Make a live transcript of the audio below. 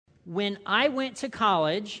when I went to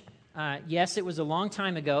college, yes, it was a long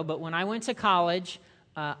time ago, but when I went to college,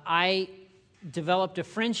 I developed a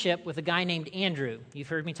friendship with a guy named Andrew. You've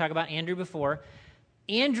heard me talk about Andrew before.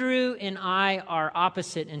 Andrew and I are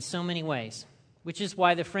opposite in so many ways, which is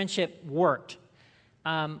why the friendship worked.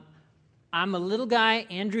 I'm a little guy.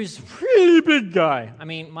 Andrew's a really big guy. I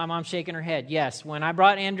mean, my mom's shaking her head. Yes, when I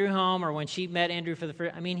brought Andrew home or when she met Andrew for the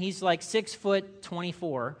first, he's like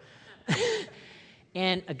 6'24",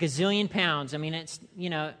 and a gazillion pounds. I mean,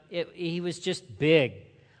 he was just big.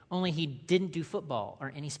 Only he didn't do football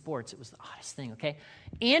or any sports. It was the oddest thing, okay?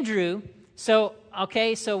 Andrew, so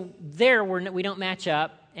there we don't match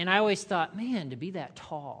up. And I always thought, man, to be that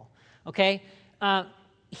tall, okay?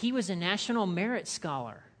 He was a National Merit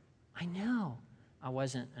Scholar. I know I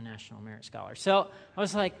wasn't a National Merit Scholar. So I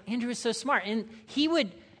was like, Andrew is so smart. And he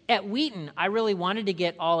would, at Wheaton, I really wanted to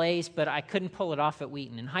get all A's, but I couldn't pull it off at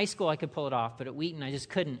Wheaton. In high school, I could pull it off, but at Wheaton, I just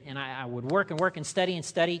couldn't. And I would work and study.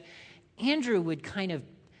 Andrew would kind of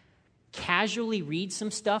casually read some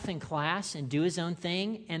stuff in class and do his own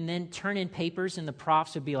thing and then turn in papers, and the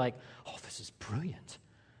profs would be like, oh, this is brilliant.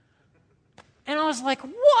 And I was like,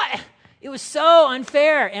 what? It was so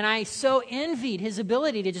unfair, and I so envied his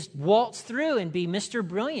ability to just waltz through and be Mr.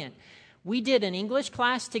 Brilliant. We did an English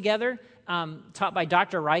class together, taught by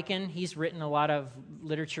Dr. Riken. He's written a lot of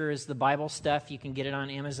literature as the Bible stuff. You can get it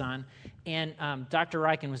on Amazon. And Dr.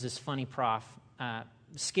 Riken was this funny prof,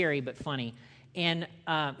 scary but funny. And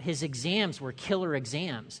his exams were killer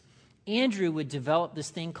exams. Andrew would develop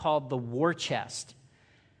this thing called the war chest,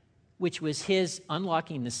 which was his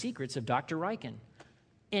unlocking the secrets of Dr. Riken.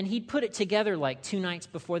 And he'd put it together like 2 nights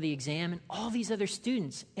before the exam, and all these other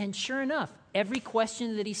students. And sure enough, every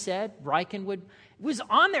question that he said, Riken was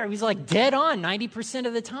on there. He was like dead on 90%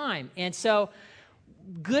 of the time. And so,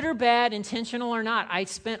 good or bad, intentional or not, I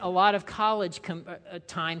spent a lot of college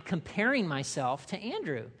time comparing myself to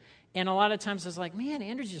Andrew. And a lot of times I was like, man,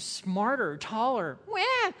 Andrew's just smarter, taller.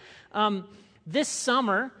 This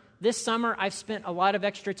summer, I've spent a lot of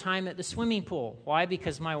extra time at the swimming pool. Why?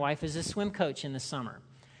 Because my wife is a swim coach in the summer.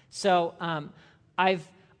 So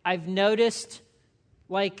I've noticed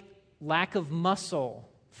like lack of muscle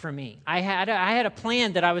for me. I had a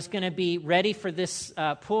plan that I was going to be ready for this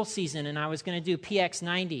pool season, and I was going to do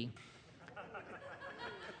PX90.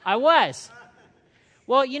 I was.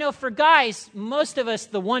 Well, for guys, most of us,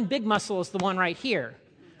 the one big muscle is the one right here,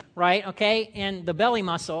 right? Okay, and the belly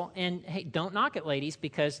muscle. And hey, don't knock it, ladies,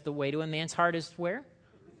 because the way to a man's heart is where?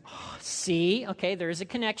 Oh, see, okay, there is a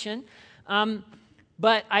connection.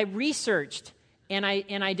 But I researched, and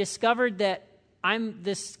I discovered that I'm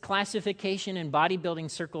this classification in bodybuilding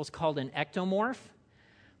circles called an ectomorph,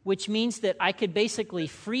 which means that I could basically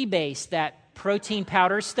freebase that protein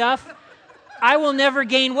powder stuff. I will never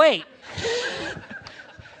gain weight.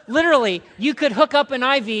 Literally, you could hook up an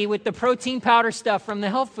IV with the protein powder stuff from the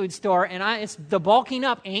health food store, and the bulking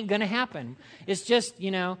up ain't going to happen. It's just,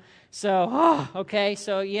 so, okay.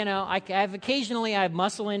 So, I have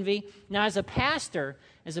muscle envy. Now, as a pastor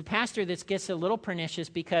this gets a little pernicious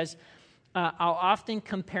because I'll often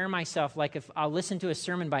compare myself, like if I'll listen to a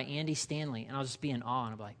sermon by Andy Stanley, and I'll just be in awe,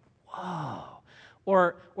 and I'll be like, whoa.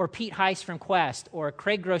 Or Pete Heiss from Quest, or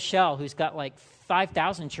Craig Groeschel, who's got like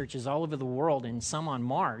 5,000 churches all over the world and some on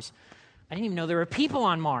Mars. I didn't even know there were people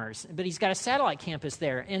on Mars, but he's got a satellite campus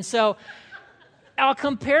there. And so I'll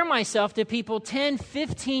compare myself to people 10,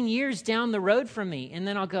 15 years down the road from me, and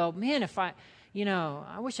then I'll go, man, if I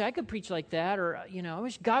wish I could preach like that, or, I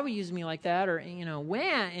wish God would use me like that, or,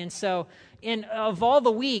 And so, of all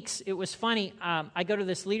the weeks, it was funny. I go to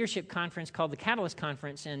this leadership conference called the Catalyst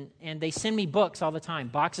Conference, and they send me books all the time,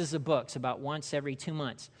 boxes of books, about once every 2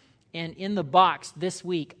 months. And in the box this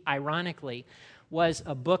week, ironically, was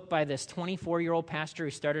a book by this 24-year-old pastor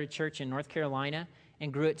who started a church in North Carolina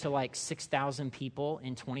and grew it to like 6,000 people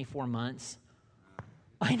in 24 months.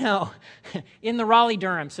 I know, in the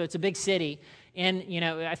Raleigh-Durham, so it's a big city. And,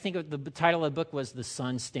 I think the title of the book was The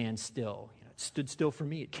Sun Stands Still. It stood still for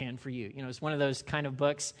me, it can for you. It's one of those kind of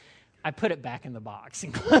books. I put it back in the box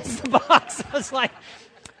and closed the box. I was like,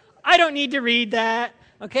 I don't need to read that,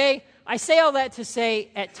 okay? I say all that to say,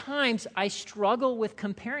 at times, I struggle with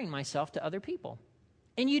comparing myself to other people.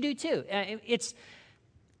 And you do too. It's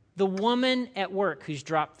the woman at work who's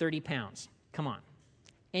dropped 30 pounds. Come on.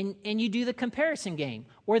 And you do the comparison game.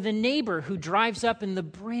 Or the neighbor who drives up in the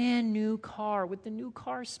brand new car with the new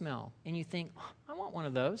car smell. And you think, oh, I want one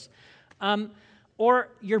of those. Or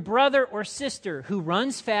your brother or sister who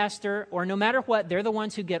runs faster, or no matter what, they're the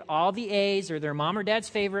ones who get all the A's, or their mom or dad's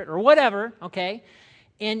favorite, or whatever, okay?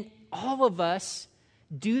 And all of us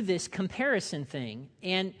do this comparison thing.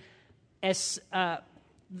 And as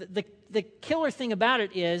the killer thing about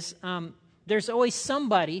it is there's always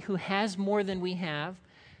somebody who has more than we have,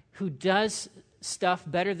 who does stuff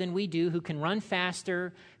better than we do, who can run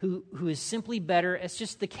faster, who is simply better. It's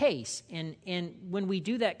just the case. And when we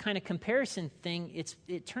do that kind of comparison thing,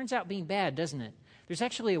 it turns out being bad, doesn't it? There's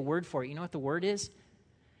actually a word for it. You know what the word is?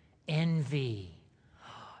 Envy.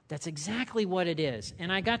 That's exactly what it is.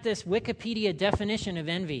 And I got this Wikipedia definition of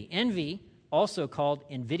envy. Envy, also called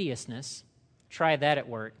invidiousness. Try that at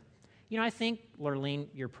work. You know, I think, Lurleen,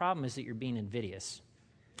 your problem is that you're being invidious.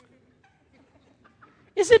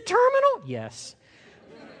 Is it terminal? Yes.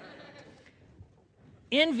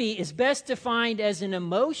 Envy is best defined as an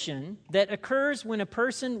emotion that occurs when a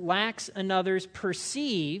person lacks another's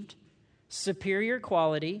perceived superior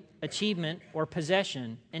quality, achievement, or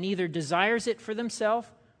possession, and either desires it for themselves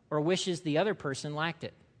or wishes the other person lacked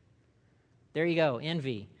it. There you go,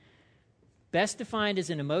 envy. Best defined as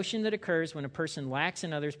an emotion that occurs when a person lacks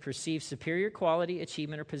another's perceived superior quality,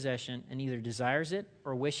 achievement, or possession, and either desires it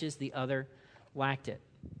or wishes the other lacked it.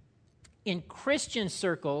 In Christian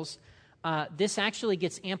circles, this actually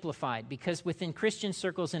gets amplified because within Christian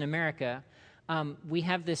circles in America, we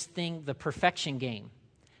have this thing, the perfection game.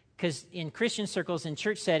 Because in Christian circles, in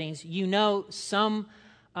church settings, you know some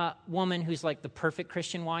woman who's like the perfect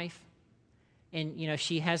Christian wife. And, you know,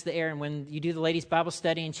 she has the air. And when you do the ladies' Bible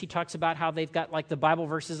study and she talks about how they've got like the Bible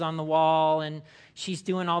verses on the wall and she's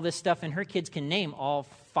doing all this stuff and her kids can name all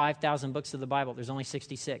 5,000 books of the Bible. There's only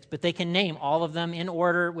 66. But they can name all of them in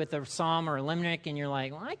order with a psalm or a limerick. And you're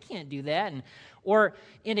like, well, I can't do that.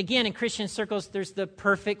 And again, in Christian circles, there's the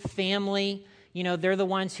perfect family. You know, they're the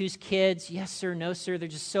ones whose kids, yes, sir, no, sir. They're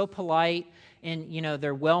just so polite and, you know,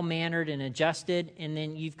 they're well-mannered and adjusted. And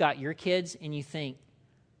then you've got your kids and you think,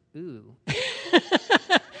 ooh.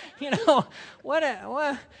 You know, what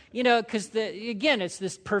you know, because again, it's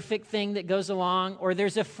this perfect thing that goes along. Or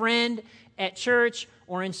there's a friend at church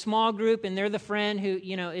or in small group, and they're the friend who,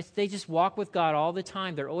 you know, they just walk with God all the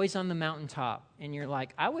time. They're always on the mountaintop. And you're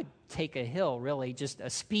like, I would take a hill, really, just a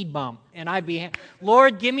speed bump. And I'd be,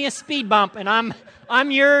 Lord, give me a speed bump, and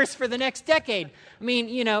I'm yours for the next decade. I mean,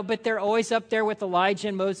 you know, but they're always up there with Elijah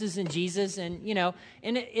and Moses and Jesus, and, you know,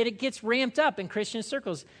 and it gets ramped up in Christian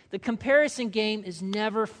circles. The comparison game is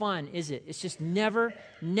never fun, is it? It's just never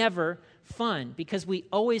fun, because we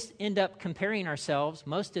always end up comparing ourselves,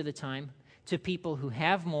 most of the time, to people who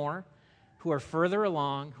have more, who are further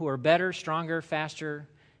along, who are better, stronger, faster.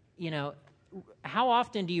 You know, how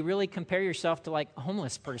often do you really compare yourself to like a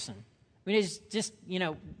homeless person? I mean, it's just, you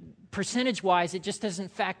know, percentage-wise, it just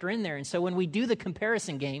doesn't factor in there. And so when we do the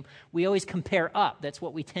comparison game, we always compare up. That's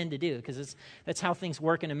what we tend to do, because that's how things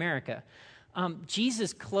work in America.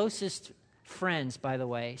 Jesus' closest friends, by the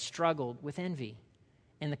way, struggled with envy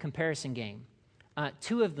in the comparison game.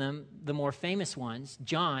 Two of them, the more famous ones,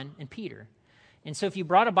 John and Peter. And so if you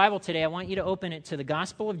brought a Bible today, I want you to open it to the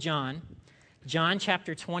Gospel of John, John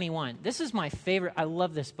chapter 21. This is my favorite. I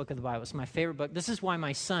love this book of the Bible. It's my favorite book. This is why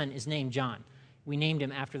my son is named John. We named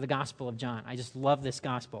him after the Gospel of John. I just love this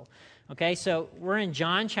gospel. Okay, so we're in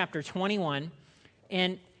John chapter 21,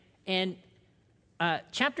 and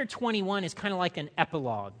chapter 21 is kind of like an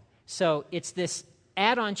epilogue. So it's this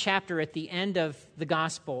add-on chapter at the end of the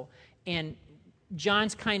gospel, and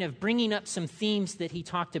John's kind of bringing up some themes that he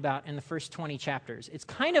talked about in the first 20 chapters. It's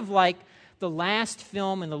kind of like the last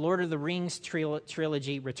film in the Lord of the Rings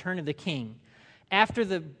trilogy, Return of the King. After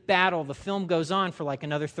the battle, the film goes on for like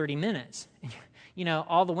another 30 minutes. You know,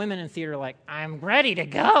 all the women in the theater are like, I'm ready to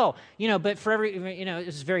go. You know, but for it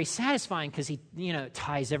was very satisfying because he, you know,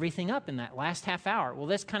 ties everything up in that last half hour. Well,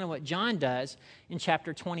 that's kind of what John does in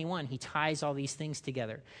chapter 21. He ties all these things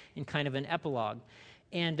together in kind of an epilogue.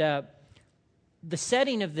 And the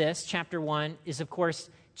setting of this, chapter 1, is, of course,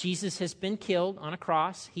 Jesus has been killed on a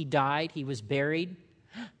cross. He died. He was buried.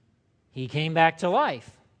 He came back to life.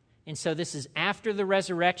 And so this is after the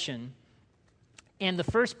resurrection. And the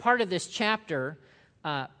first part of this chapter,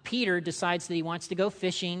 Peter decides that he wants to go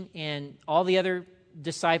fishing, and all the other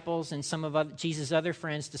disciples and some of Jesus' other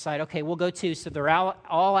friends decide, okay, we'll go too. So they're all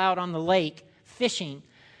out on the lake fishing.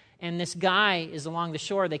 And this guy is along the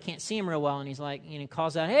shore. They can't see him real well. And he's like, you know,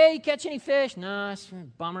 calls out, hey, you catch any fish? No, it's a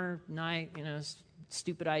bummer night, you know,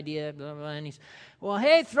 stupid idea, blah, blah. And he's, well,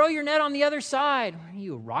 hey, throw your net on the other side. Are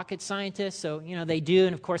you a rocket scientist? So, you know, they do.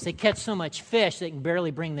 And, of course, they catch so much fish they can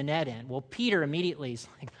barely bring the net in. Well, Peter immediately is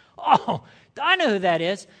like, oh, I know who that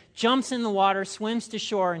is. Jumps in the water, swims to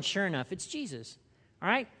shore, and sure enough, it's Jesus. All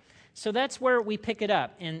right? So that's where we pick it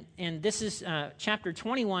up. And this is chapter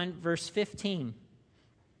 21, verse 15.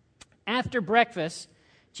 After breakfast,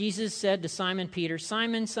 Jesus said to Simon Peter,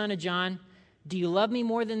 Simon, son of John, do you love me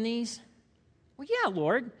more than these? Well, yeah,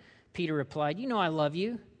 Lord, Peter replied. You know I love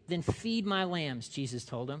you. Then feed my lambs, Jesus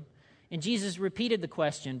told him. And Jesus repeated the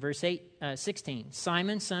question, verse 16.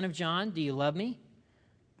 Simon, son of John, do you love me?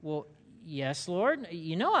 Well, yes, Lord.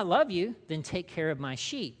 You know I love you. Then take care of my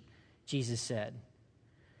sheep, Jesus said.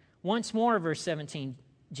 Once more, verse 17,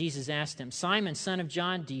 Jesus asked him, Simon, son of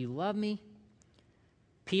John, do you love me?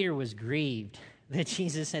 Peter was grieved that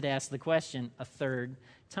Jesus had asked the question a third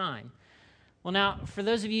time. Well, now, for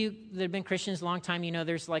those of you that have been Christians a long time, you know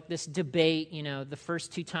there's like this debate, the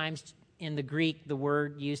first two times in the Greek, the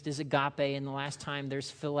word used is agape, and the last time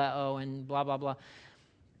there's phileo and blah, blah, blah.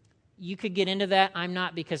 You could get into that. I'm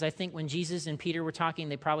not, because I think when Jesus and Peter were talking,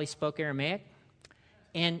 they probably spoke Aramaic.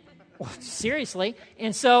 And seriously.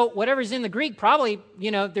 And so whatever's in the Greek, probably,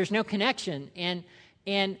 there's no connection. And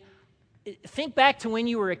think back to when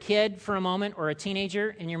you were a kid for a moment, or a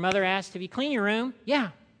teenager, and your mother asked, have you cleaned your room? Yeah.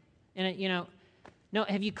 And, no,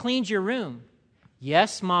 have you cleaned your room?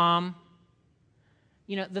 Yes, Mom.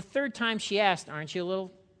 The third time she asked, aren't you a little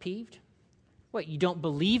peeved? What, you don't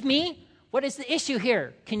believe me? What is the issue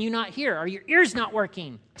here? Can you not hear? Are your ears not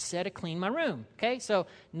working? I said to clean my room, okay? So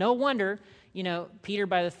no wonder, Peter,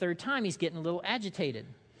 by the third time, he's getting a little agitated.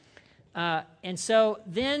 And so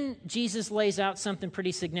then Jesus lays out something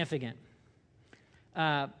pretty significant.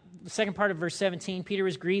 The second part of verse 17, Peter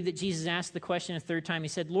was grieved that Jesus asked the question a third time. He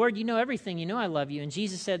said, Lord, you know everything. You know I love you. And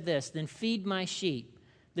Jesus said this, then feed my sheep.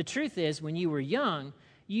 The truth is, when you were young,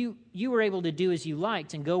 you were able to do as you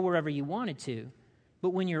liked and go wherever you wanted to.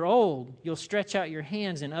 But when you're old, you'll stretch out your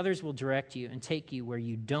hands and others will direct you and take you where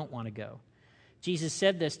you don't want to go. Jesus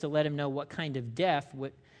said this to let him know what kind of death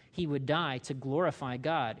he would die to glorify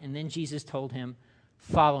God. And then Jesus told him,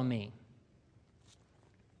 follow me.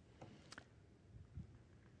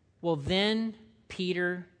 Well, then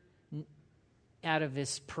Peter, out of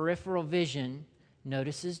his peripheral vision,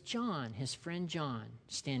 notices John, his friend John,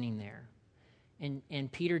 standing there.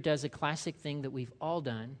 And Peter does a classic thing that we've all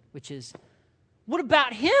done, which is, what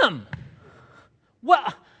about him?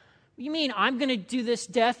 What? You mean I'm going to do this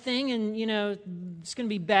death thing and, it's going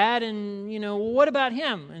to be bad and, what about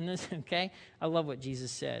him? And this, okay, I love what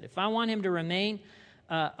Jesus said. If I want him to remain...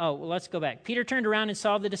 let's go back. Peter turned around and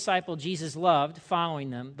saw the disciple Jesus loved following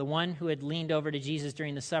them, the one who had leaned over to Jesus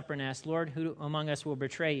during the supper and asked, Lord, who among us will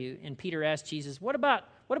betray you? And Peter asked Jesus, what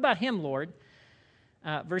about him, Lord?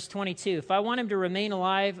 Verse 22, if I want him to remain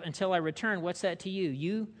alive until I return, what's that to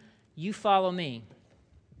you? You follow me.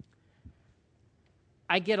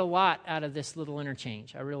 I get a lot out of this little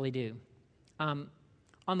interchange. I really do. On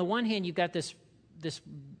the one hand, you've got this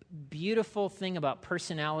beautiful thing about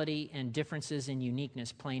personality and differences in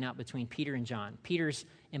uniqueness playing out between Peter and John. Peter's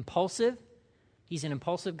impulsive. He's an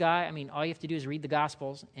impulsive guy. I mean, all you have to do is read the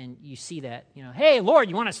Gospels, and you see that. Hey, Lord,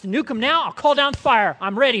 you want us to nuke him now? I'll call down fire.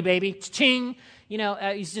 I'm ready, baby. Ching.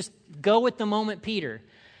 He's just go with the moment Peter.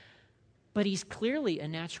 But he's clearly a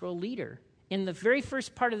natural leader. In the very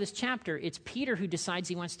first part of this chapter, it's Peter who decides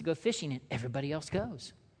he wants to go fishing, and everybody else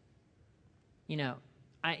goes.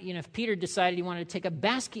 If Peter decided he wanted to take up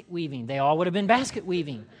basket weaving, they all would have been basket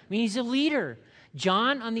weaving. I mean, he's a leader.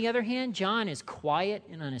 John, on the other hand, John is quiet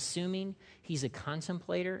and unassuming. He's a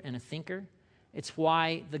contemplator and a thinker. It's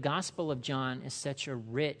why the Gospel of John is such a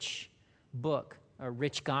rich book, a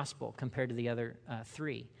rich gospel compared to the other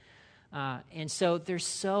three. And so they're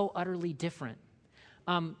so utterly different.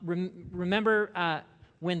 Remember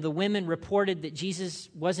when the women reported that Jesus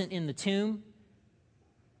wasn't in the tomb?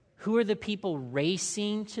 Who are the people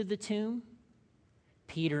racing to the tomb?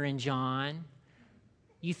 Peter and John.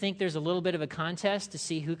 You think there's a little bit of a contest to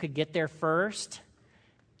see who could get there first?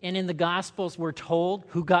 And in the Gospels, we're told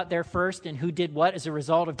who got there first and who did what as a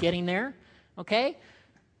result of getting there. Okay?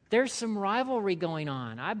 There's some rivalry going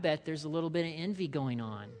on. I bet there's a little bit of envy going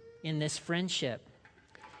on in this friendship.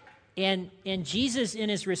 And Jesus, in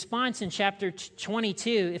his response in chapter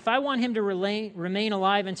 22, if I want him to remain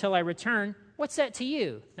alive until I return, what's that to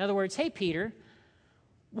you? In other words, hey, Peter,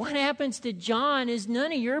 what happens to John is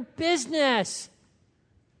none of your business.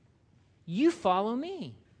 You follow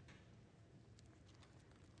me.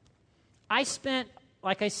 I spent,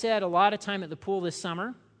 like I said, a lot of time at the pool this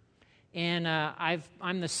summer, and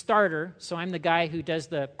I'm the starter, so I'm the guy who does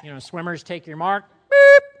the, swimmers take your mark,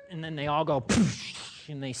 beep, and then they all go, poof,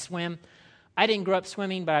 and they swim. I didn't grow up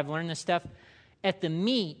swimming, but I've learned this stuff. At the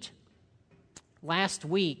meet last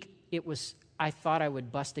week, I thought I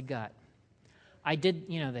would bust a gut. I did,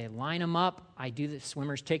 they line them up. I do the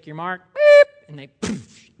swimmers take your mark, beep, and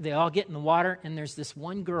they all get in the water, and there's this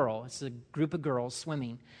one girl. It's a group of girls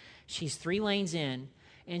swimming. She's 3 lanes in,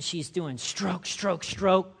 and she's doing stroke, stroke,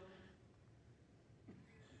 stroke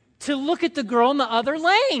to look at the girl in the other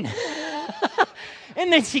lane.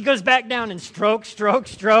 And then she goes back down and stroke, stroke,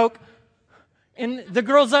 stroke. And the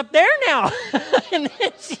girl's up there now. And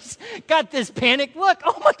then she's got this panicked look.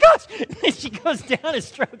 Oh my gosh. And then she goes down and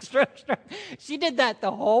stroke, stroke, stroke. She did that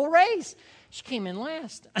the whole race. She came in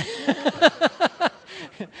last.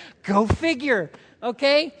 Go figure.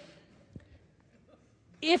 Okay?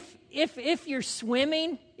 If you're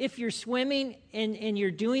swimming and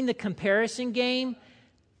you're doing the comparison game,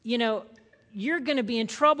 you know, you're going to be in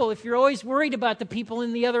trouble if you're always worried about the people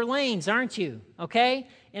in the other lanes, aren't you? Okay?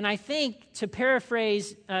 And I think, to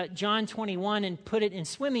paraphrase John 21 and put it in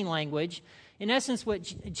swimming language, in essence what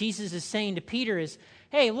Jesus is saying to Peter is,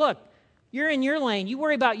 hey, look, you're in your lane. You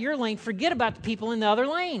worry about your lane. Forget about the people in the other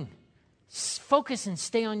lane. Focus and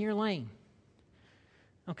stay on your lane.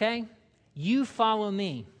 Okay? You follow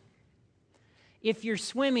me. If you're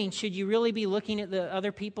swimming, should you really be looking at the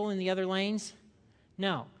other people in the other lanes?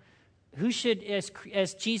 No. Who should,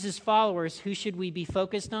 as Jesus followers, who should we be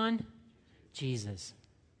focused on? Jesus.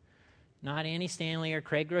 Not Annie Stanley or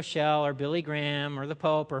Craig Rochelle or Billy Graham or the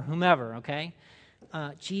Pope or whomever, okay?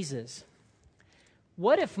 Jesus.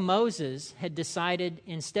 What if Moses had decided,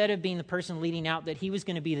 instead of being the person leading out, that he was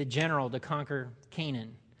going to be the general to conquer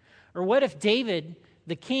Canaan? Or what if David,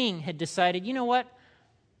 the king, had decided, you know what?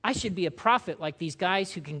 I should be a prophet like these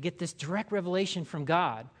guys who can get this direct revelation from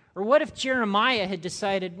God. Or what if Jeremiah had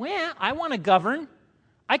decided, well, I want to govern.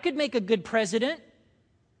 I could make a good president.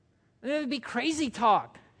 It would be crazy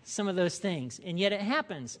talk, some of those things. And yet it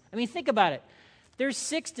happens. I mean, think about it. There's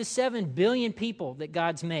 6 to 7 billion people that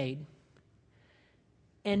God's made,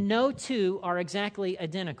 and no two are exactly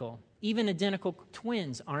identical. Even identical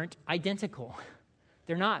twins aren't identical.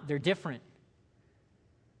 They're not. They're different.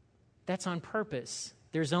 That's on purpose.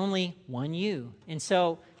 There's only one you. And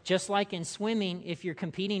so, just like in swimming, if you're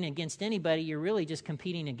competing against anybody, you're really just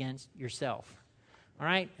competing against yourself. All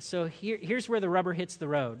right? So here's where the rubber hits the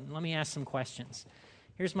road. Let me ask some questions.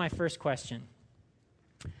 Here's my first question.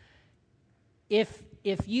 If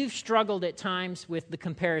you've struggled at times with the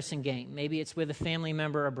comparison game, maybe it's with a family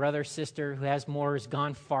member, a brother, sister who has more, has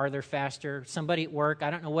gone farther, faster, somebody at work, I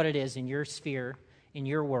don't know what it is in your sphere, in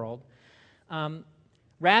your world,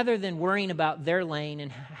 rather than worrying about their lane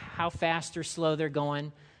and how fast or slow they're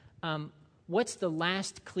going, what's the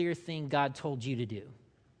last clear thing God told you to do?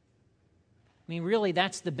 I mean, really,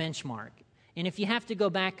 that's the benchmark. And if you have to go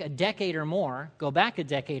back a decade or more, go back a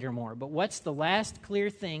decade or more. But what's the last clear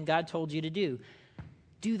thing God told you to do?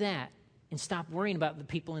 Do that and stop worrying about the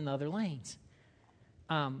people in the other lanes.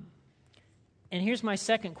 And here's my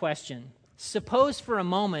second question. Suppose for a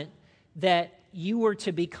moment that you were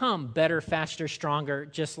to become better, faster, stronger,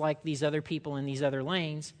 just like these other people in these other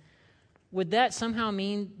lanes. Would that somehow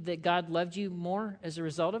mean that God loved you more as a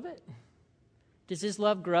result of it? Does his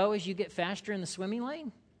love grow as you get faster in the swimming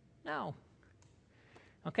lane? No.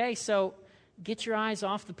 Okay, so get your eyes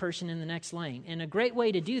off the person in the next lane. And a great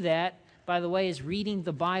way to do that, by the way, is reading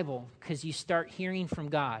the Bible, because you start hearing from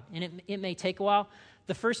God. And it may take a while.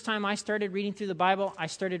 The first time I started reading through the Bible, I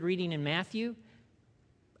started reading in Matthew.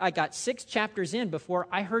 I got 6 chapters in before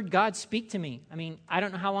I heard God speak to me. I mean, I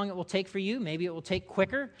don't know how long it will take for you. Maybe it will take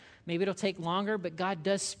quicker. Maybe it'll take longer. But God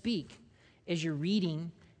does speak as you're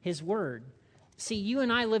reading his word. See, you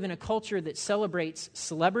and I live in a culture that celebrates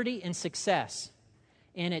celebrity and success.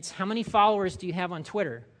 And it's how many followers do you have on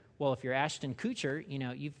Twitter? Well, if you're Ashton Kutcher, you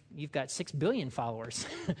know, you've got 6 billion followers.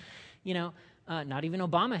 Not even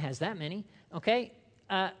Obama has that many. Okay?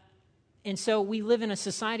 And so we live in a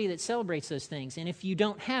society that celebrates those things. And if you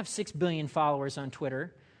don't have 6 billion followers on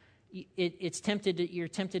Twitter, you're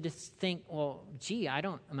tempted to think, well, gee, I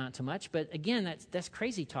don't amount to much. But again, that's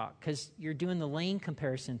crazy talk, because you're doing the lane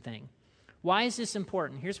comparison thing. Why is this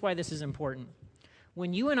important? Here's why this is important.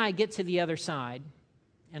 When you and I get to the other side,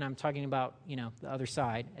 and I'm talking about, the other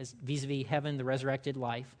side, as vis-a-vis heaven, the resurrected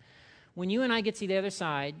life. When you and I get to the other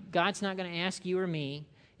side, God's not going to ask you or me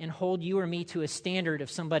and hold you or me to a standard of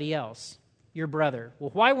somebody else, your brother.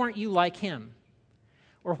 Well, why weren't you like him?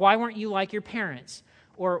 Or why weren't you like your parents?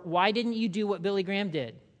 Or why didn't you do what Billy Graham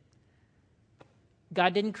did?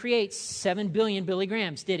 God didn't create 7 billion Billy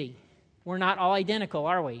Grahams, did he? We're not all identical,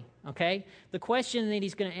 are we? Okay? The question that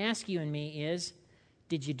he's going to ask you and me is,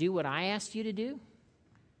 did you do what I asked you to do?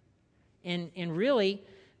 And really,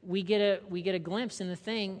 we get a glimpse in the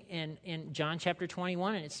thing in John chapter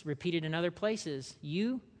 21, and it's repeated in other places.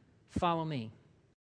 You follow me.